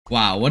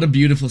Wow, what a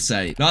beautiful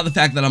sight. Not the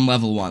fact that I'm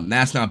level 1.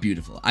 That's not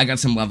beautiful. I got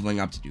some leveling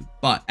up to do.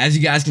 But as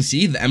you guys can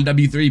see, the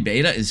MWIII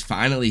beta is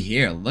finally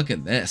here. Look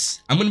at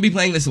this. I'm going to be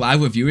playing this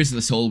live with viewers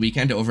this whole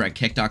weekend over at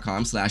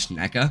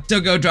kick.com/Necca. So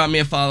go drop me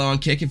a follow on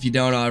Kick if you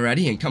don't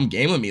already and come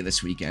game with me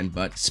this weekend.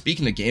 But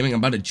speaking of gaming, I'm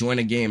about to join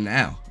a game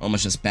now.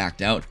 Almost just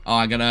backed out. Oh,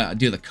 I gotta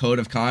do the code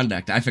of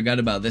conduct. I forgot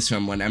about this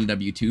from when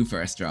MW2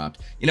 first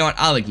dropped. You know what?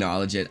 I'll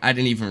acknowledge it. I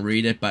didn't even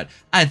read it, but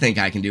I think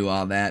I can do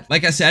all that.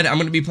 Like I said, I'm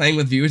going to be playing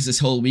with viewers this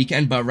whole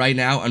weekend, but right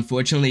now,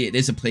 unfortunately, it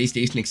is a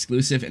PlayStation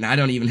exclusive, and I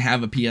don't even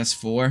have a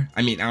PS4.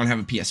 I mean, I don't have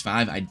a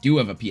PS5. I do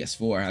have a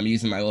PS4. I'm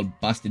using my old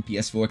busted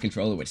PS4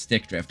 controller with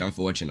stick drift,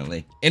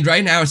 unfortunately. And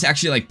right now, it's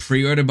actually like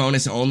pre-order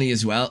bonus only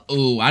as well.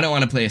 Ooh, I don't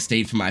want to play a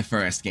state for my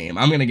first game.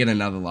 I'm gonna get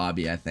another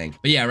lobby, I think.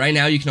 But yeah, right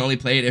now, you can only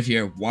play it if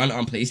you're 1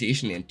 on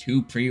PlayStation and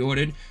 2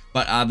 pre-ordered.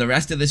 But the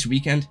rest of this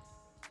weekend...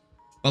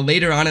 But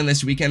later on in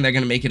this weekend, they're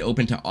going to make it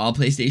open to all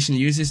PlayStation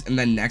users, and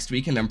then next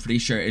weekend, I'm pretty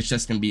sure it's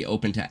just going to be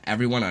open to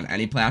everyone on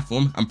any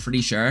platform. I'm pretty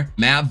sure.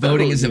 Map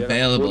voting is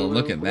available.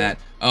 Look at that.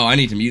 Oh, I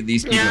need to mute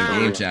these people in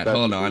game chat.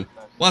 Hold on.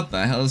 What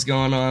the hell is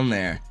going on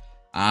there?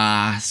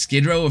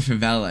 Skid Row or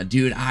Favela?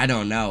 Dude, I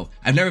don't know.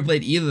 I've never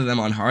played either of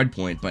them on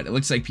Hardpoint, but it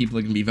looks like people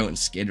are going to be voting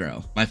Skid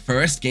Row. My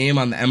first game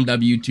on the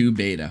MW2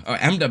 beta. Or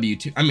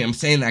MW2. I mean, I'm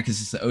saying that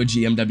because it's the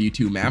OG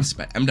MW2 maps,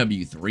 but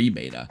MW3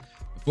 beta.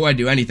 Before I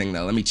do anything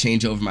though, let me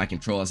change over my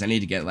controls. I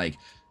need to get like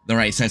the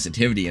right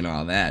sensitivity and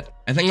all that.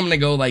 I think I'm gonna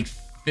go like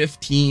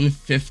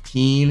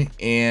 15-15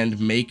 and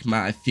make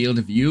my field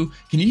of view.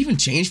 Can you even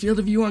change field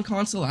of view on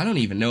console? I don't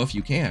even know if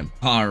you can.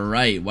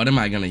 Alright, what am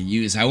I gonna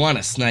use? I want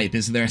a snipe.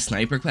 Is there a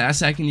sniper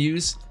class I can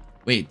use?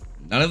 Wait,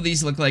 none of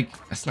these look like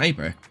a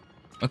sniper.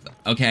 What the?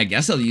 Okay, I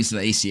guess I'll use the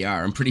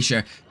ACR. I'm pretty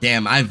sure.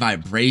 Damn, I have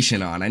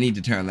vibration on. I need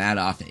to turn that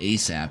off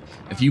ASAP.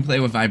 If you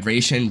play with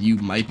vibration, you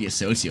might be a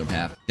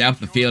sociopath.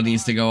 Depth of field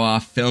needs to go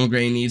off. Film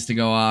grain needs to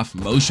go off.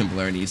 Motion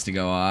blur needs to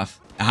go off.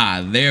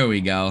 Ah, there we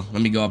go.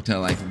 Let me go up to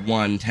like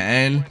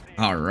 110.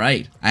 All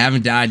right. I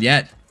haven't died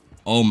yet.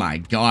 Oh my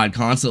god,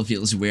 console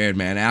feels weird,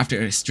 man.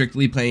 After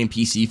strictly playing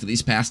PC for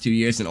these past 2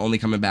 years and only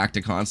coming back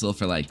to console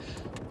for like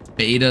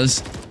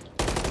betas.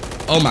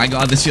 Oh my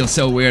god, this feels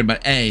so weird,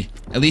 but hey,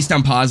 at least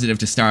I'm positive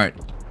to start.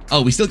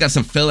 Oh, we still got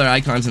some filler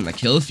icons in the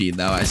kill feed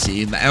though, I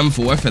see. The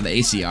M4 for the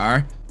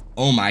ACR.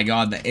 Oh my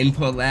god, the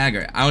input lag,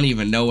 or I don't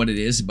even know what it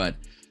is, but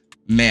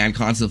man,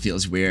 console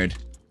feels weird.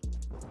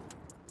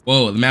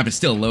 Whoa, the map is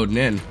still loading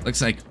in.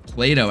 Looks like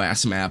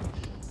Play-Doh-ass map.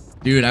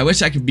 Dude, I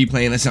wish I could be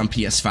playing this on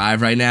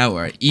PS5 right now,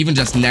 or even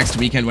just next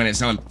weekend when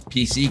it's on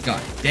PC. God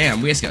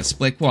damn, we just got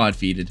split quad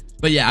feeded.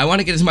 But yeah, I want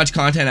to get as much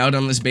content out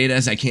on this beta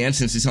as I can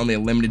since it's only a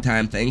limited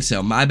time thing,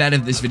 so my bad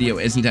if this video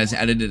isn't as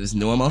edited as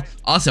normal.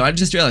 Also, I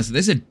just realized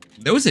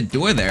there was a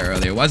door there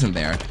earlier, wasn't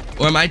there?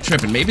 Or am I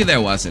tripping? Maybe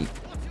there wasn't.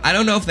 I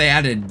don't know if they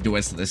added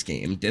doors to this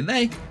game, did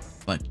they?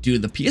 But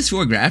dude, the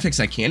PS4 graphics,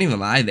 I can't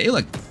even lie, they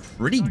look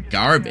pretty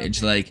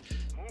garbage. Like,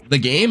 the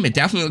game, it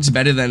definitely looks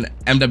better than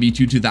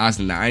MW2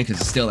 2009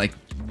 because it's still like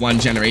one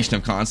generation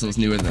of consoles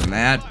newer than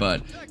that,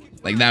 but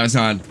like that was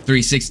on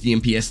 360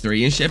 and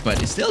PS3 and shit,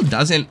 but it still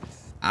doesn't.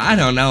 I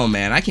don't know,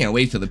 man. I can't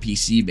wait for the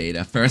PC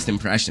beta. First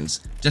impressions,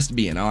 just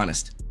being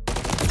honest.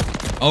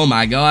 Oh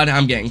my god,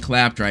 I'm getting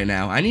clapped right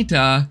now. I need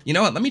to, you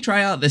know what, let me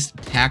try out this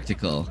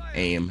tactical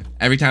aim.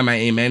 Every time I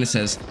aim in, it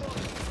says,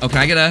 oh, can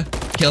I get a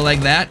kill like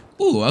that?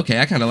 Ooh,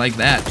 okay, I kind of like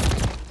that.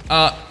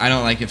 I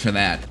don't like it for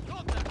that.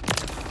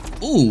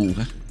 Ooh.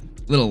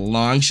 Little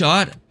long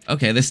shot.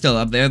 Okay, they're still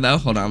up there though.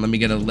 Hold on, let me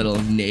get a little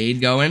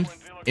nade going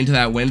into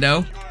that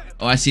window.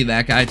 Oh, I see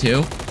that guy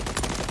too.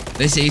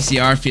 This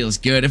ACR feels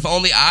good. If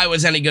only I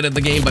was any good at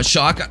the game, but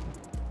shotgun.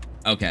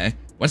 Okay.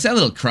 What's that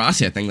little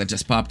crosshair thing that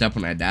just popped up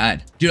when I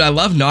died? Dude, I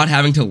love not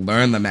having to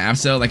learn the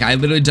maps though. Like, I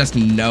literally just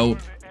know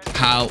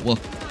how, well,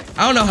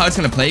 I don't know how it's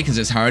gonna play because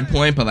it's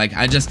hardpoint, but like,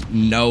 I just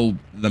know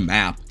the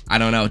map. I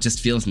don't know, it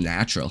just feels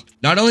natural.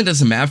 Not only does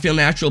the map feel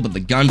natural, but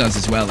the gun does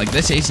as well. Like,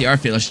 this ACR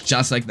feels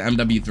just like the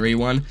MW3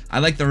 one. I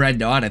like the red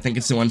dot. I think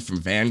it's the one from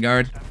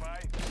Vanguard.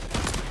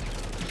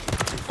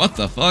 What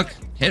the fuck?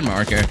 Hit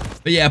marker.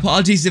 But yeah,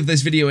 apologies if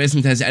this video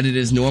isn't as edited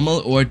as normal,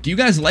 or do you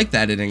guys like the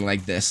editing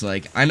like this?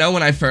 Like, I know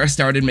when I first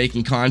started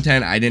making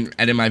content, I didn't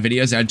edit my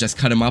videos, I'd just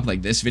cut them up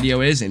like this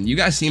video is, and you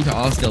guys seem to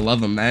all still love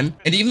them then.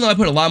 And even though I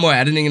put a lot more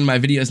editing in my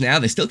videos now,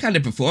 they still kind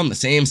of perform the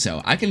same,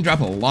 so I can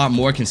drop a lot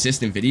more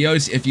consistent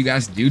videos if you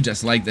guys do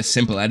just like this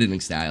simple editing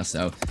style,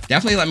 so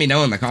definitely let me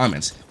know in the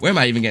comments. Where am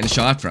I even getting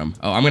shot from?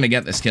 Oh, I'm gonna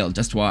get this kill,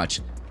 just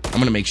watch. I'm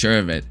gonna make sure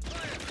of it.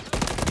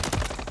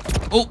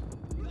 Oh!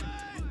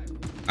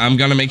 I'm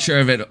gonna make sure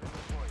of it.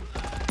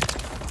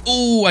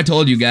 Oh, I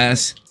told you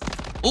guys.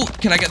 Oh,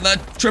 can I get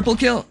the triple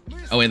kill?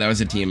 Oh wait, that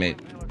was a teammate.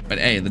 But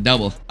hey, the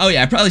double. Oh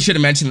yeah, I probably should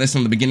have mentioned this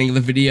in the beginning of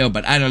the video,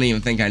 but I don't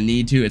even think I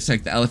need to. It's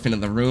like the elephant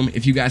in the room.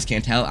 If you guys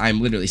can't tell, I'm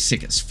literally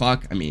sick as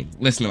fuck. I mean,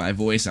 listen to my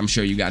voice. I'm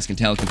sure you guys can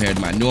tell compared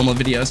to my normal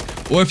videos.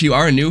 Or if you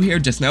are new here,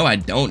 just know I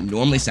don't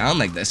normally sound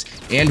like this.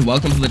 And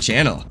welcome to the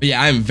channel. But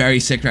yeah, I'm very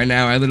sick right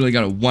now. I literally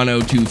got a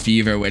 102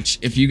 fever, which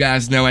if you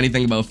guys know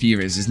anything about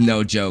fevers is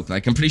no joke.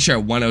 Like, I'm pretty sure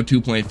at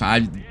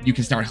 102.5, you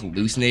can start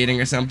hallucinating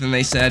or something,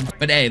 they said.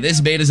 But hey,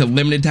 this beta is a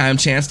limited time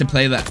chance to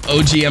play the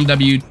OG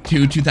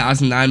MWII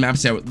 2009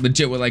 maps that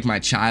legit were like my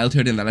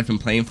childhood and that I've been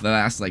playing for the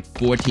last like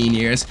 14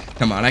 years.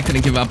 Come on, I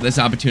couldn't give up this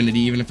opportunity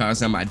even if I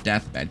was on my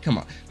deathbed. Come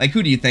on, like,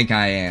 who do you think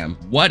I am?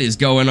 What is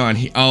going on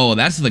here? Oh,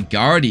 that's the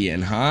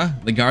Guardian, huh?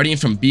 The Guardian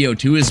from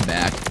BO2 is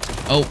back.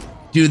 Oh,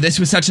 dude, this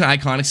was such an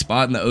iconic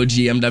spot in the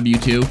OG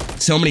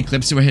MW2. So many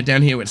clips were hit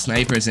down here with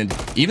snipers and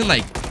even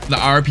like the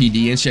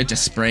RPD and shit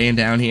just spraying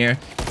down here.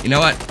 You know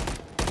what?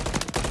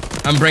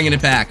 I'm bringing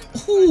it back.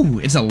 Ooh,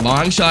 it's a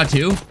long shot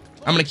too.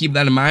 I'm gonna keep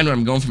that in mind when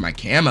I'm going for my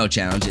camo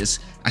challenges.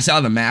 I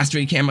saw the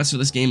mastery camos for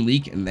this game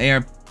leak, and they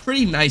are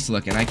pretty nice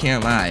looking, I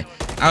can't lie.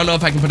 I don't know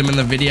if I can put them in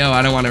the video.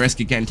 I don't want to risk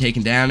it getting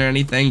taken down or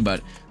anything,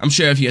 but I'm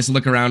sure if you guys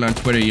look around on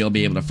Twitter, you'll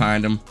be able to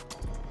find them.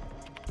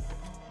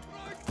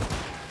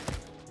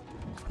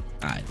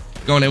 Alright,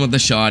 going in with the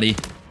shotty.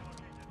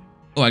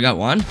 Oh, I got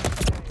one?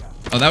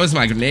 Oh, that was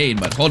my grenade,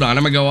 but hold on,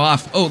 I'm gonna go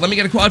off. Oh, let me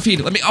get a quad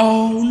feed.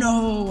 Oh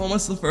no,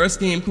 almost the first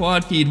game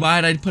quad feed.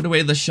 Why did I put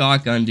away the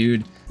shotgun,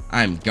 dude?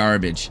 I'm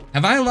garbage.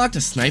 Have I unlocked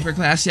a sniper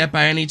class yet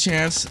by any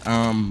chance?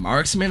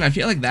 Marksman? I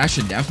feel like that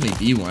should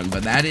definitely be one,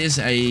 but that is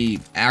a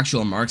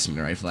actual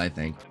marksman rifle, I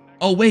think.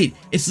 Oh wait,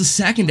 it's the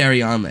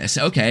secondary on this.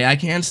 Okay, I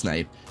can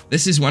snipe.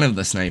 This is one of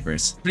the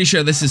snipers. Pretty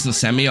sure this is the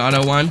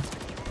semi-auto one.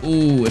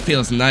 Ooh, it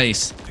feels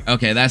nice.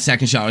 Okay, that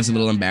second shot was a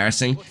little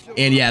embarrassing.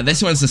 And yeah,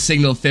 this one's the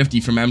Signal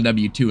 50 from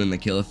MW2 in the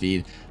kill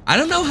feed. I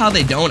don't know how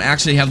they don't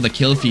actually have the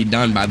kill feed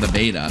done by the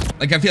beta.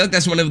 Like, I feel like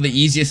that's one of the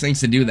easiest things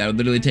to do that would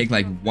literally take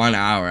like 1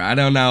 hour. I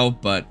don't know,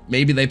 but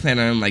maybe they plan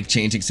on like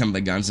changing some of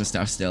the guns and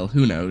stuff still.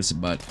 Who knows,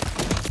 but...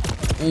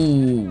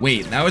 Ooh,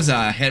 wait, that was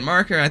a hit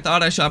marker? I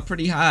thought I shot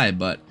pretty high,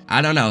 but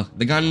I don't know.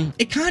 The gun,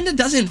 it kind of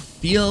doesn't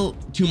feel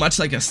too much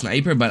like a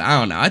sniper, but I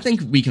don't know. I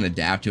think we can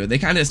adapt to it. They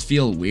kind of just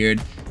feel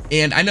weird.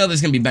 And I know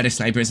there's gonna be better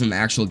snipers in the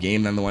actual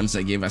game than the ones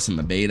they gave us in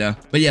the beta.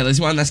 But yeah, there's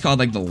one that's called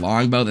like the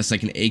longbow that's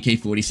like an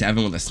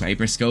AK-47 with a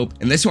sniper scope.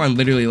 And this one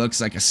literally looks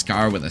like a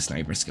SCAR with a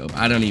sniper scope.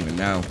 I don't even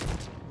know.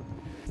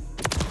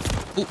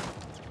 Ooh.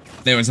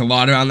 There was a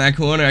lot around that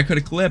corner I could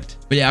have clipped.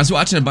 But yeah, I was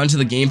watching a bunch of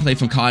the gameplay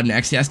from COD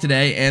Next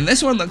yesterday, and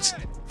this one looks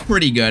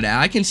pretty good.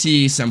 I can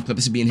see some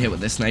clips being hit with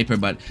this sniper,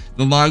 but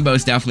the longbow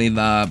is definitely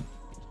the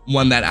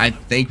one that I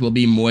think will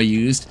be more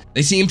used.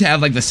 They seem to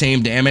have like the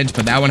same damage,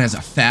 but that one has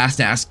a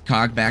fast-ass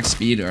cockback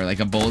speed, or like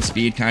a bolt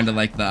speed, kind of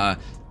like the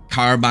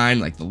carbine,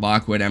 like the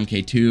Lockwood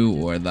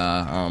MK2 or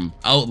the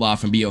Outlaw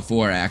from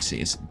BO4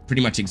 actually. It's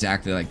pretty much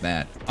exactly like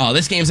that. Oh,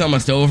 this game's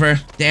almost over.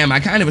 Damn, I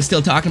kind of was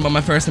still talking about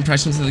my first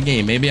impressions of the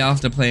game. Maybe I'll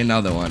have to play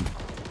another one.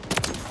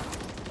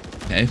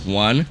 Okay,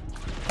 one.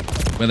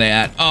 Where they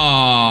at?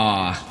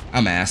 Oh,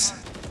 I'm ass.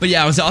 But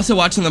yeah, I was also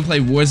watching them play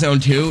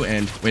Warzone 2,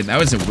 and wait, that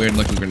was a weird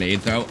looking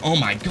grenade throw. Oh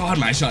my god,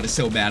 my shot is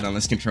so bad on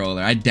this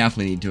controller. I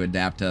definitely need to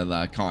adapt to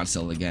the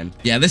console again.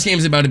 Yeah, this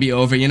game's about to be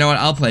over. You know what?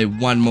 I'll play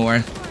one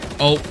more.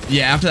 Oh,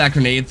 yeah, after that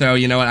grenade throw,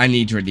 you know what? I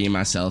need to redeem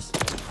myself.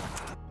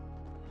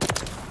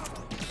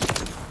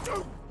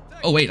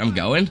 Oh wait, I'm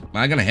going? Am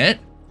I gonna hit?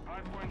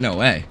 No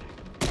way.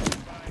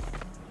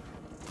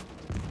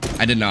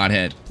 I did not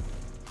hit.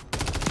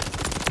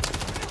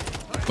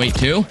 Wait,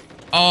 two?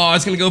 Oh, I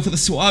was gonna go for the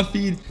swap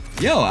feed.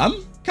 Yo, I'm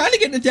kind of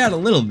getting it down a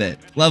little bit.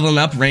 Leveling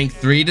up, rank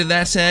 3, did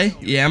that say?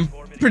 Yeah, I'm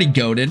pretty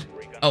goated.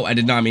 Oh, I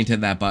did not mean to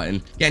hit that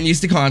button. Getting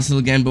used to console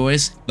again,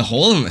 boys. The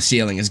hole in the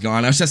ceiling is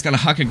gone. I was just gonna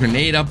huck a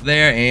grenade up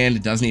there, and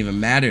it doesn't even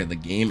matter. The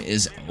game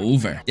is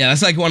over. Yeah,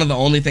 that's like one of the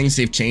only things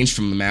they've changed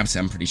from the maps,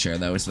 I'm pretty sure,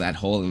 though, is that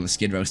hole in the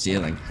Skid Row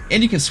ceiling.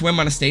 And you can swim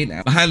on a state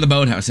now. Behind the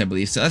boathouse, I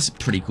believe, so that's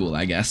pretty cool,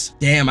 I guess.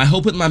 Damn, I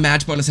hope with my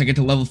match bonus I get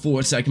to level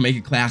 4 so I can make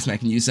a class and I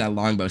can use that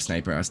longbow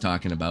sniper I was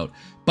talking about.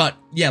 But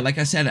yeah, like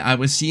I said, I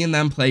was seeing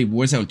them play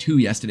Warzone 2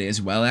 yesterday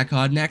as well at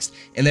COD Next,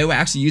 and they were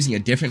actually using a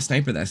different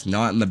sniper that's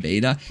not in the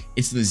beta.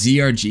 It's the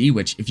ZRG,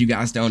 which, if you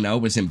guys don't know,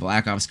 was in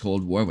Black Ops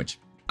Cold War, which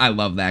I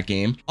love that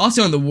game.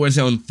 Also in the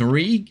Warzone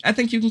 3, I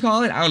think you can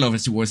call it. I don't know if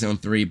it's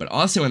Warzone 3, but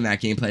also in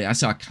that gameplay, I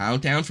saw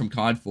Countdown from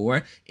COD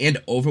 4 and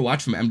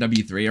Overwatch from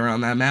MW3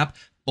 around that map.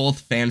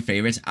 Both fan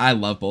favorites. I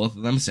love both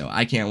of them, so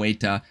I can't wait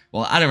to...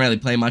 Well, I don't really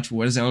play much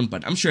Warzone,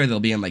 but I'm sure they'll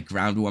be in, like,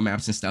 ground war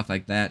maps and stuff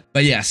like that.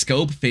 But yeah,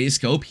 Scope, Phase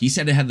Scope, he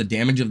said it had the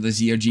damage of the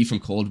ZRG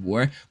from Cold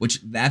War,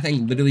 which that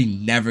thing literally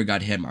never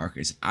got hit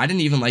markers. I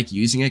didn't even like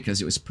using it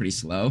because it was pretty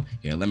slow.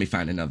 Here, let me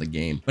find another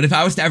game. But if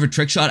I was to ever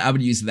Trickshot, I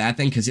would use that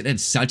thing because it had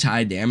such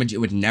high damage, it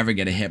would never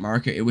get a hit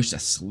marker. It was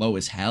just slow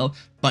as hell.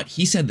 But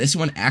he said this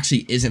one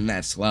actually isn't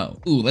that slow.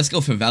 Ooh, let's go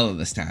Favela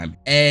this time.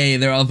 Hey,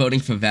 they're all voting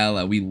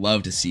Favela. We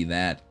love to see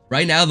that.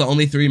 Right now, the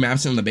only 3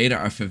 maps in the beta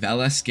are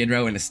Favela, Skid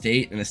Row, and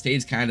Estate. And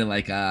Estate's kind of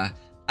like, I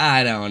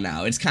I don't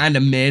know. It's kind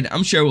of mid.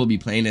 I'm sure we'll be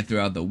playing it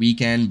throughout the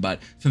weekend, but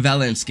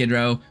Favela and Skid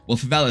Row, well,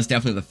 Favela is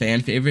definitely the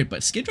fan favorite,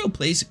 but Skid Row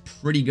plays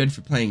pretty good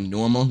for playing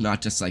normal,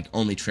 not just like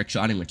only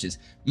trickshotting, which is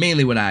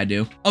mainly what I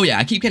do. Oh yeah,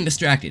 I keep getting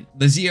distracted.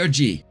 The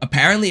ZRG.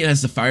 Apparently it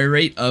has the fire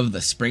rate of the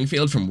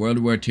Springfield from World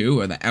War II,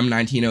 or the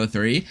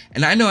M1903,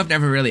 and I know I've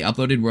never really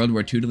uploaded World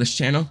War II to this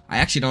channel. I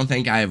actually don't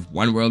think I have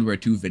one World War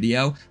II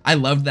video. I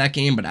loved that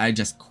game, but I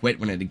just quit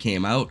when it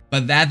came out.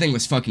 But that thing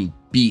was fucking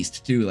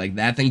beast too. Like,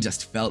 that thing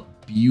just felt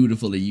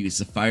beautiful to use,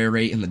 the fire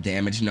rate and the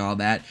damage and all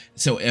that.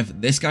 So if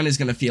this gun is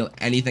gonna feel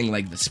anything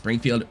like the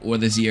Springfield or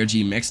the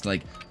ZRG mixed,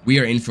 like, we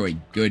are in for a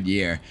good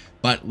year.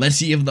 But let's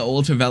see if the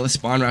old Favela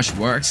spawn rush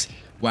works,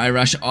 where I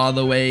rush all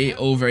the way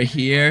over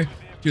here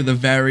to the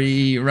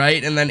very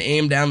right and then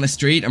aim down the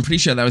street. I'm pretty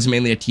sure that was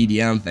mainly a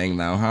TDM thing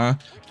though, huh?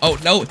 Oh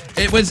no,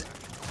 it was,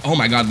 oh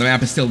my god, the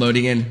map is still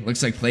loading in.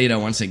 Looks like Play-Doh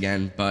once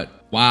again, but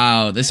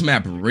wow, this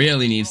map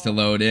really needs to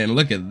load in.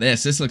 Look at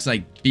this. This looks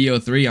like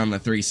BO3 on the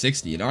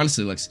 360. It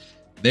honestly looks,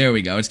 there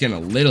we go. It's getting a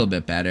little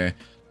bit better.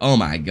 Oh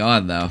my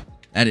god, though.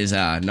 That is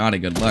not a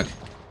good look.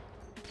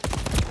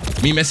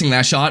 Me missing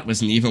that shot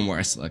was an even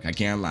worse look, I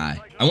can't lie.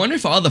 I wonder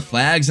if all the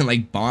flags and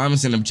like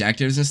bombs and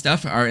objectives and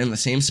stuff are in the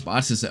same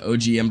spots as the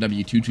OG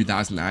MW2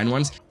 2009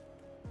 ones.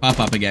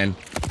 Pop up again.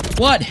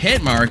 What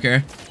hit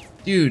marker?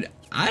 Dude,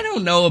 I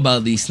don't know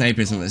about these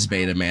snipers in this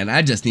beta, man.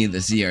 I just need the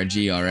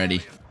ZRG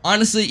already.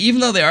 Honestly,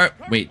 even though they are,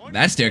 wait,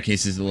 that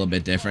staircase is a little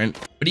bit different,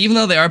 but even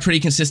though they are pretty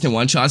consistent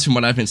one-shots from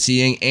what I've been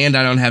seeing, and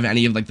I don't have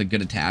any of like the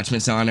good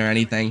attachments on or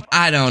anything,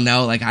 I don't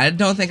know, like, I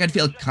don't think I'd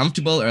feel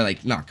comfortable, or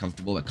like, not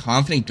comfortable, but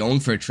confident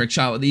going for a trick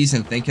shot with these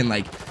and thinking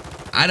like,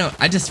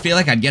 I just feel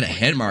like I'd get a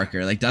hit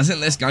marker. Like, doesn't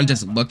this gun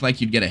just look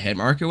like you'd get a hit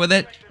marker with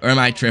it, or am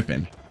I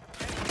tripping?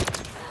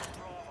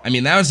 I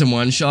mean, that was a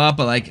one-shot,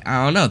 but like,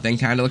 I don't know, thing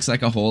kind of looks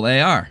like a whole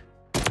AR.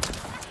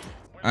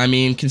 I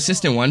mean,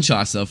 consistent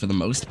one-shots though for the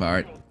most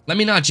part. Let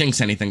me not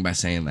jinx anything by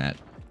saying that.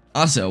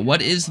 Also,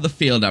 what is the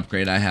field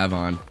upgrade I have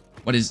on?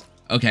 What is...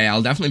 Okay,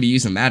 I'll definitely be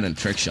using that in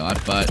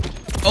Trickshot,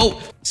 but... Oh!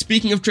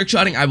 Speaking of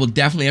trickshotting, I will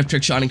definitely have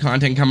trickshotting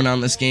content coming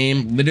on this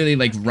game. Literally,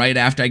 like, right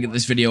after I get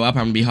this video up,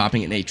 I'm gonna be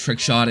hopping in a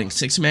trickshotting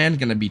 6-man.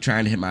 Gonna be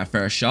trying to hit my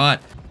first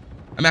shot.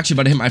 I'm actually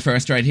about to hit my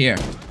first right here.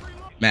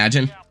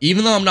 Imagine.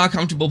 Even though I'm not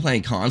comfortable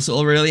playing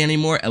console really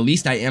anymore, at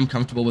least I am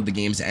comfortable with the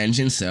game's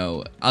engine,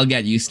 so I'll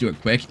get used to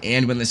it quick,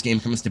 and when this game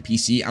comes to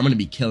PC, I'm gonna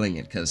be killing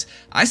it, because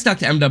I stuck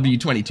to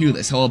MW22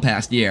 this whole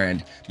past year,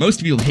 and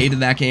most people hated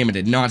that game and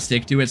did not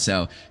stick to it,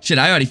 so shit,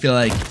 I already feel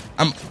like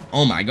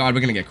oh my god,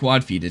 we're gonna get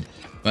quad-feeded,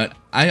 but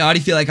I already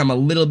feel like I'm a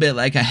little bit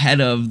like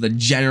ahead of the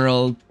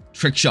general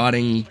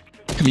trickshotting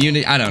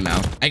community. I don't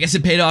know. I guess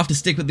it paid off to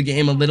stick with the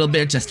game a little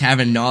bit, just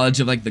having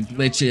knowledge of like the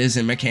glitches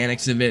and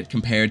mechanics of it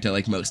compared to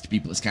like most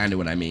people is kind of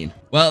what I mean.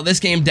 Well, this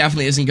game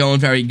definitely isn't going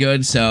very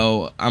good,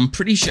 so I'm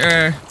pretty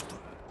sure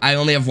I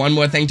only have one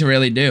more thing to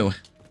really do,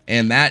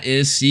 and that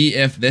is see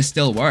if this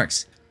still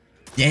works.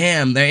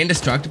 Damn, they're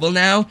indestructible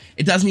now?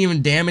 It doesn't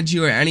even damage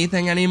you or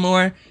anything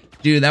anymore?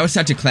 Dude, that was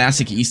such a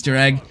classic Easter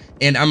egg,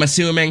 and I'm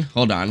assuming,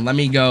 hold on, let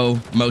me go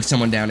mow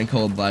someone down in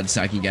cold blood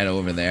so I can get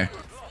over there.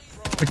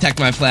 Protect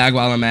my flag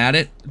while I'm at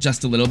it,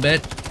 just a little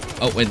bit.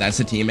 Oh, wait, that's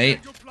a teammate.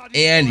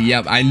 And,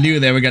 yep, I knew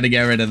they were gonna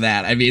get rid of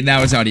that. I mean,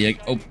 that was already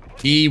oh,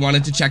 he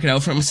wanted to check it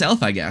out for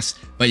himself, I guess.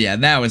 But yeah,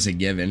 that was a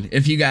given.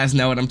 If you guys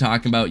know what I'm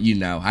talking about, you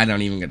know. I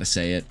don't even get to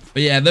say it.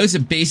 But yeah, those are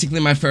basically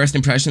my first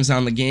impressions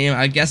on the game.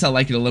 I guess I'll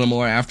like it a little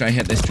more after I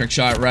hit this trick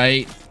shot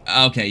right.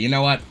 Okay, you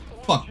know what?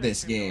 Fuck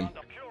this game.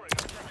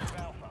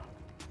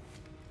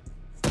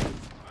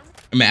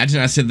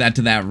 Imagine I said that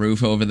to that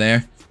roof over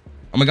there.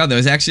 Oh my god, there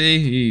was actually,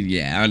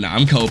 yeah, no,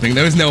 I'm coping.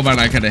 There was no one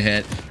I could have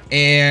hit,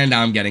 and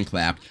I'm getting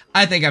clapped.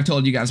 I think I've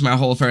told you guys my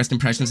whole first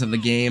impressions of the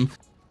game.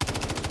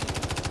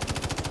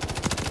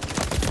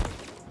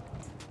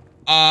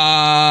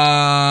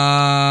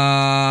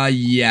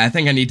 Yeah, I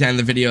think I need to end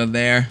the video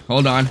there.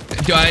 Hold on.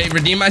 Do I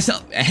redeem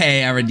myself?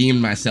 Hey, I redeemed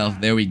myself.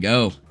 There we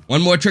go.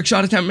 One more trick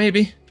shot attempt,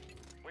 maybe?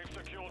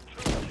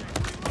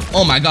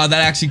 Oh my god,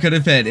 that actually could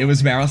have hit. It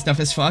was barrel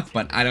stuff as fuck,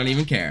 but I don't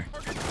even care.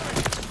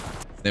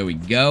 There we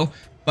go.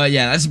 But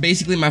yeah, that's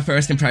basically my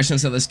first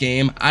impressions of this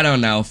game. I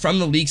don't know. From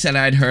the leaks that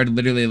I'd heard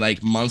literally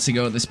like months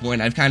ago at this point,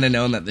 I've kind of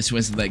known that this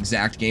was the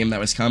exact game that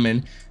was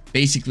coming.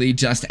 Basically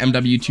just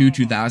MW2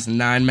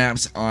 2009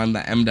 maps on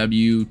the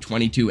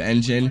MW22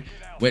 engine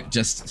with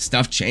just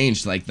stuff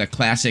changed, like the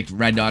classic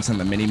red dots on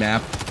the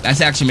minimap.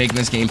 That's actually making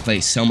this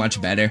gameplay so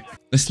much better.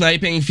 The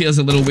sniping feels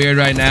a little weird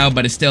right now,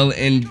 but it's still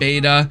in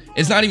beta.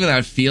 It's not even that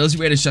it feels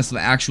weird, it's just the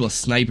actual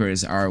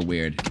snipers are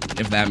weird,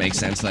 if that makes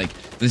sense. Like,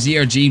 the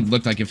ZRG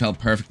looked like it felt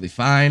perfectly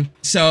fine.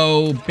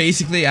 So,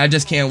 basically, I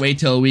just can't wait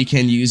till we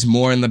can use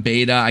more in the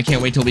beta. I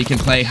can't wait till we can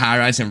play High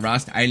Rise and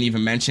Rust. I didn't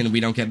even mention we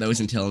don't get those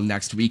until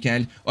next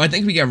weekend. Or I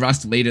think we get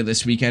Rust later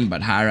this weekend,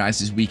 but High Rise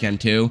is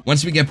weekend too.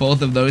 Once we get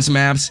both of those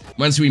maps,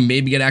 once we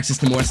maybe get access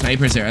to more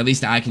snipers, or at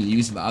least I can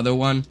use the other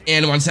one,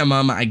 and once I'm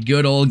on my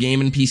good old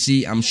gaming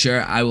PC, I'm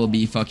sure I will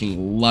be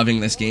fucking loving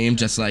this game,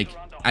 just like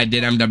I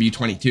did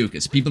MW22,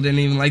 because people didn't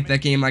even like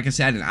that game, like I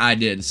said, and I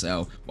did,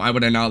 so why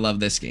would I not love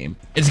this game?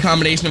 It's a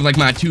combination of like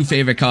my 2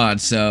 favorite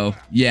cards, so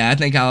yeah, I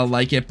think I'll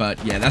like it.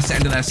 But yeah, that's the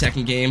end of that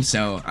second game,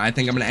 so I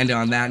think I'm gonna end it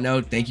on that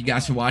note. Thank you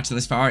guys for watching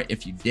this far,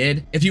 if you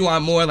did. If you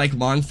want more like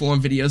long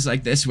form videos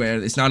like this,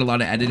 where it's not a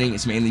lot of editing,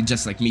 it's mainly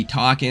just like me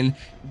talking,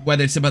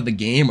 whether it's about the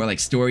game or like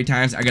story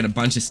times, I got a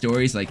bunch of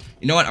stories. Like,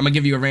 you know what, I'm gonna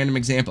give you a random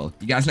example.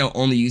 You guys know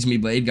Only Use Me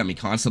Blade got me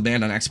console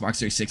banned on Xbox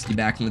 360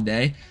 back in the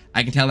day.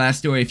 I can tell that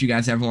story if you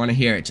guys ever want to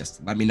hear it.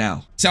 Just let me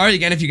know. Sorry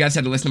again if you guys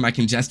had to listen to my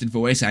congested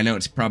voice. I know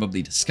it's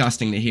probably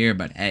disgusting to hear,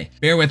 but hey,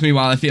 bear with me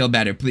while I feel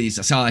better, please.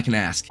 That's all I can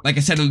ask. Like I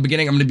said in the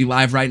beginning, I'm going to be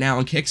live right now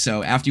on Kick,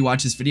 so after you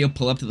watch this video,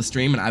 pull up to the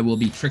stream, and I will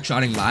be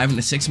trickshotting live in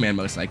the 6-man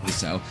most likely,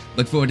 so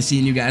look forward to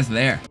seeing you guys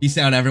there. Peace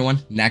out, everyone.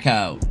 Necca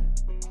out.